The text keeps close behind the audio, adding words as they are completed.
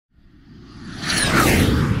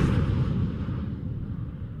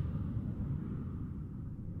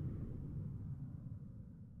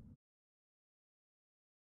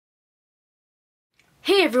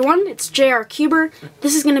Hey everyone, it's JRCuber.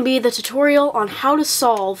 This is going to be the tutorial on how to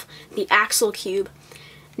solve the Axel cube.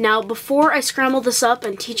 Now, before I scramble this up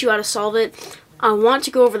and teach you how to solve it, I want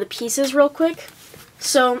to go over the pieces real quick.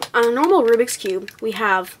 So, on a normal Rubik's Cube, we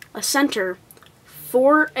have a center,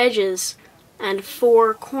 4 edges, and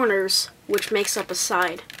 4 corners, which makes up a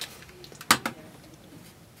side.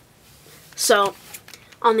 So,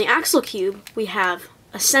 on the Axel cube, we have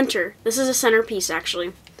a center. This is a centerpiece,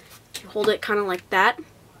 actually. You hold it kind of like that.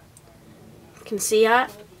 You can see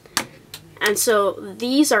that. And so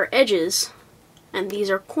these are edges and these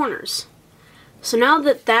are corners. So now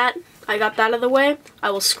that I got that out of the way, I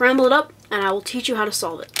will scramble it up and I will teach you how to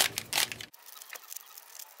solve it.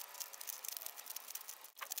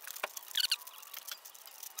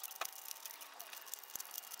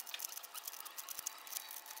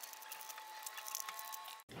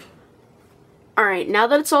 Alright, now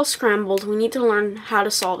that it's all scrambled, we need to learn how to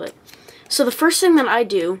solve it. So the first thing that I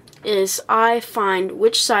do is I find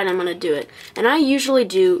which side I'm going to do it. And I usually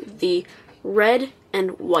do the red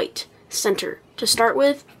and white center to start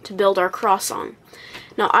with to build our cross on.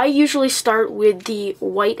 Now I usually start with the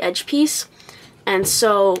white edge piece, and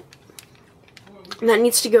so that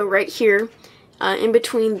needs to go right here in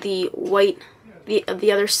between the white,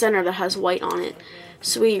 the other center that has white on it.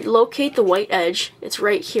 So we locate the white edge, it's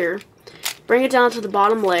right here. Bring it down to the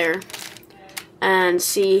bottom layer and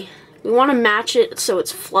see, we want to match it so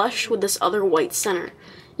it's flush with this other white center.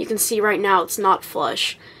 You can see right now it's not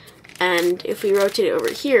flush, and if we rotate it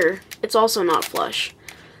over here, it's also not flush.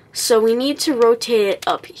 So we need to rotate it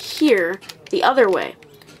up here the other way,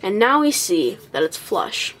 and now we see that it's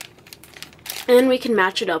flush. And we can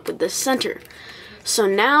match it up with this center. So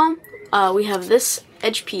now we have this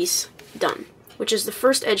edge piece done, which is the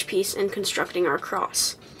first edge piece in constructing our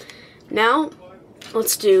cross. Now,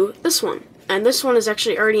 let's do this one. And this one is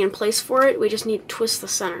actually already in place for it. We just need to twist the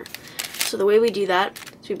center. So the way we do that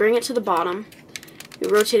is we bring it to the bottom, we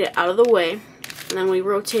rotate it out of the way, and then we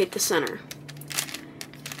rotate the center.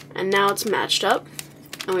 And now it's matched up,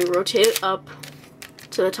 and we rotate it up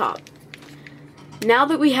to the top. Now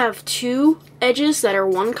that we have 2 edges that are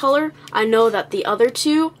one color, I know that the other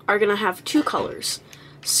 2 are going to have 2 colors.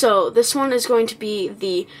 So this one is going to be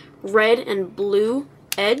the red and blue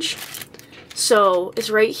edge. So it's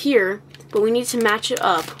right here, but we need to match it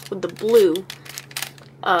up with the blue,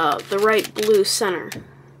 the right blue center.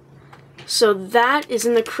 So that is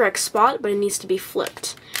in the correct spot, but it needs to be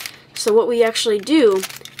flipped. So what we actually do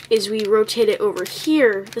is we rotate it over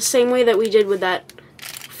here the same way that we did with that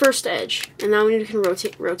first edge, and now we can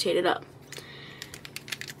rotate it up.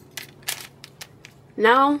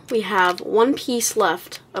 Now we have 1 piece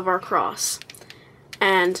left of our cross,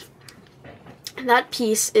 and that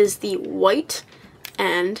piece is the white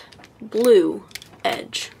and blue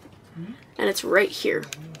edge, and it's right here.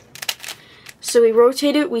 So we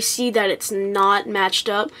rotate it, we see that it's not matched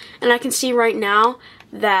up, and I can see right now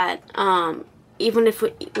that even if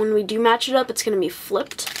when we do match it up, it's going to be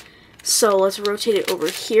flipped. So let's rotate it over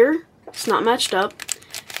here. It's not matched up.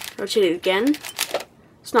 Rotate it again.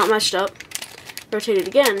 It's not matched up. Rotate it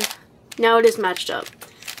again. Now it is matched up.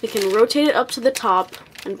 We can rotate it up to the top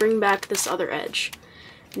and bring back this other edge.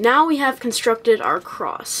 Now we have constructed our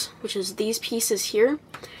cross, which is these pieces here,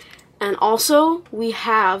 and also we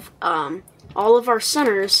have all of our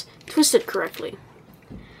centers twisted correctly.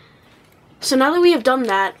 So now that we have done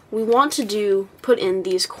that, we want to put in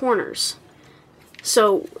these corners,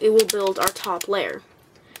 so it will build our top layer.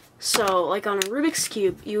 So like on a Rubik's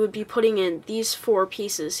Cube, you would be putting in these 4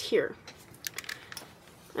 pieces here,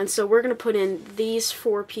 and so we're going to put in these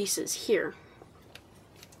 4 pieces here.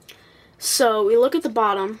 So we look at the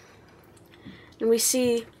bottom, and we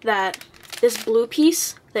see that this blue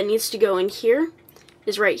piece that needs to go in here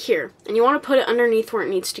is right here. And you want to put it underneath where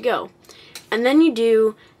it needs to go. And then you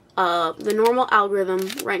do the normal algorithm,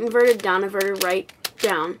 right inverted, right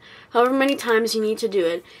down, however many times you need to do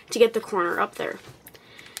it to get the corner up there.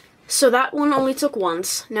 So that one only took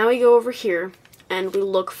once. Now we go over here, and we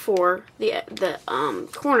look for the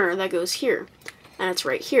corner that goes here. And it's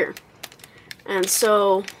right here. And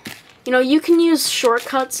so, you know, you can use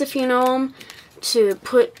shortcuts if you know them to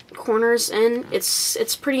put corners in.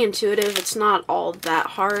 It's pretty intuitive. It's not all that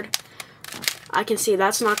hard. I can see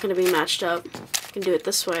that's not going to be matched up. I can do it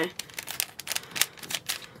this way.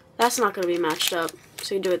 That's not going to be matched up.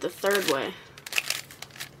 So you do it the third way.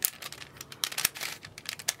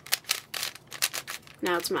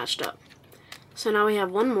 Now it's matched up. So now we have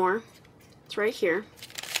one more. It's right here.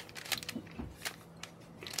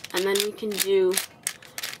 And then we can do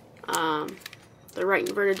the right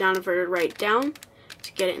inverted, right down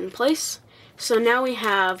to get it in place. So now we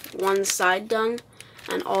have one side done.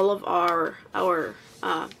 and all of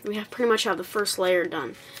we have pretty much have the first layer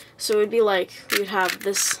done. So it would be like we would have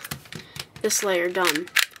this layer done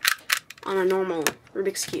on a normal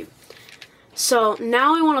Rubik's Cube. So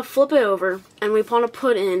now we want to flip it over, and we want to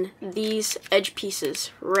put in these edge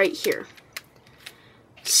pieces right here.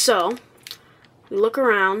 So we look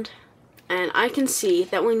around, and I can see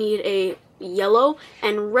that we need a yellow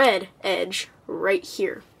and red edge right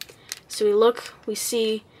here. So we look, we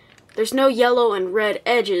see there's no yellow and red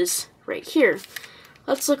edges right here.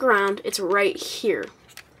 Let's look around, it's right here.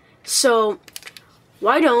 So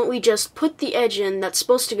why don't we just put the edge in that's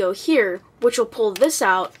supposed to go here, which will pull this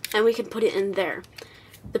out, and we can put it in there.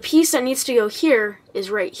 The piece that needs to go here is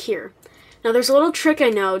right here. Now there's a little trick I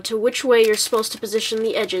know to which way you're supposed to position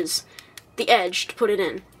the edge to put it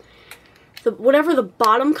in. Whatever the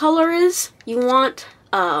bottom color is, you want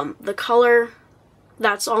the color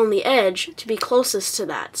that's on the edge to be closest to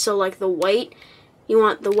that. So like the white, you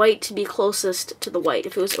want the white to be closest to the white.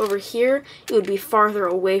 If it was over here, it would be farther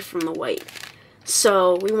away from the white.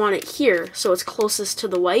 So we want it here, so it's closest to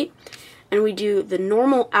the white. And we do the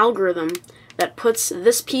normal algorithm that puts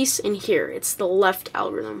this piece in here. It's the left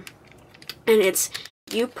algorithm. And it's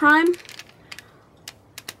U prime,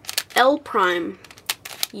 L prime,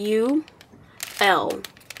 U, L,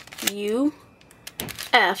 U,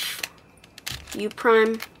 F, U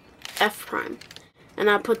prime, F prime. And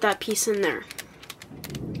I put that piece in there.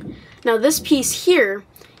 Now this piece here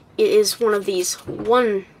is one of these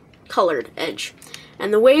one colored edge.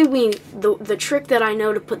 And the way the trick that I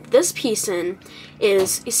know to put this piece in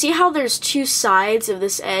is, you see how there's two sides of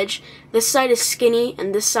this edge? This side is skinny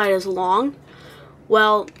and this side is long.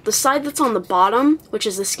 Well, the side that's on the bottom, which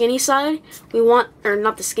is the skinny side, we want, or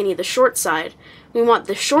not the skinny, the short side, we want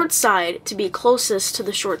the short side to be closest to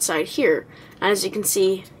the short side here. And as you can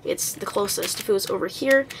see, it's the closest. If it was over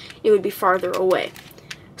here, it would be farther away.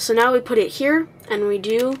 So now we put it here, and we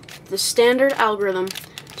do the standard algorithm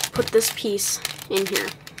to put this piece in here.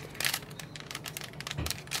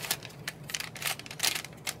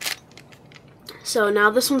 So now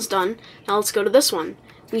this one's done. Now let's go to this one.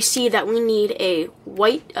 We see that we need a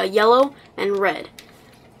white, a yellow, and red.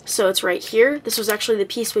 So it's right here. This was actually the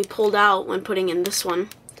piece we pulled out when putting in this one.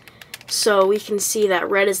 So we can see that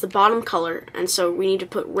red is the bottom color, and so we need to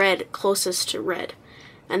put red closest to red.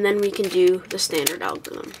 And then we can do the standard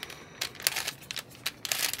algorithm.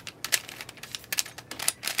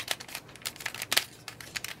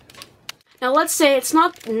 Now let's say it's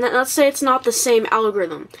not the same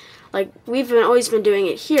algorithm. Like we've always been doing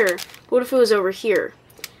it here. But what if it was over here,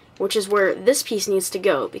 which is where this piece needs to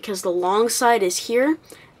go, because the long side is here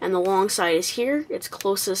and the long side is here. It's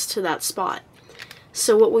closest to that spot.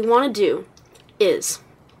 So what we want to do is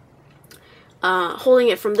holding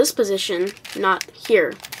it from this position, not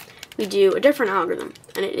here, we do a different algorithm,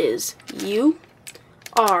 and it is U,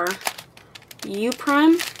 R, U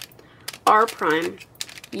prime, R prime,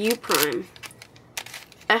 U prime,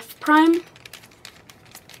 F prime,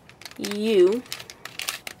 U,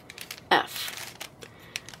 F.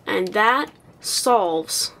 And that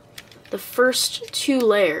solves the first two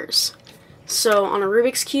layers. So on a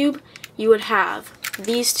Rubik's Cube, you would have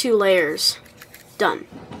these two layers done.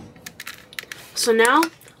 So now,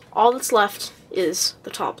 all that's left is the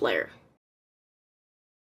top layer.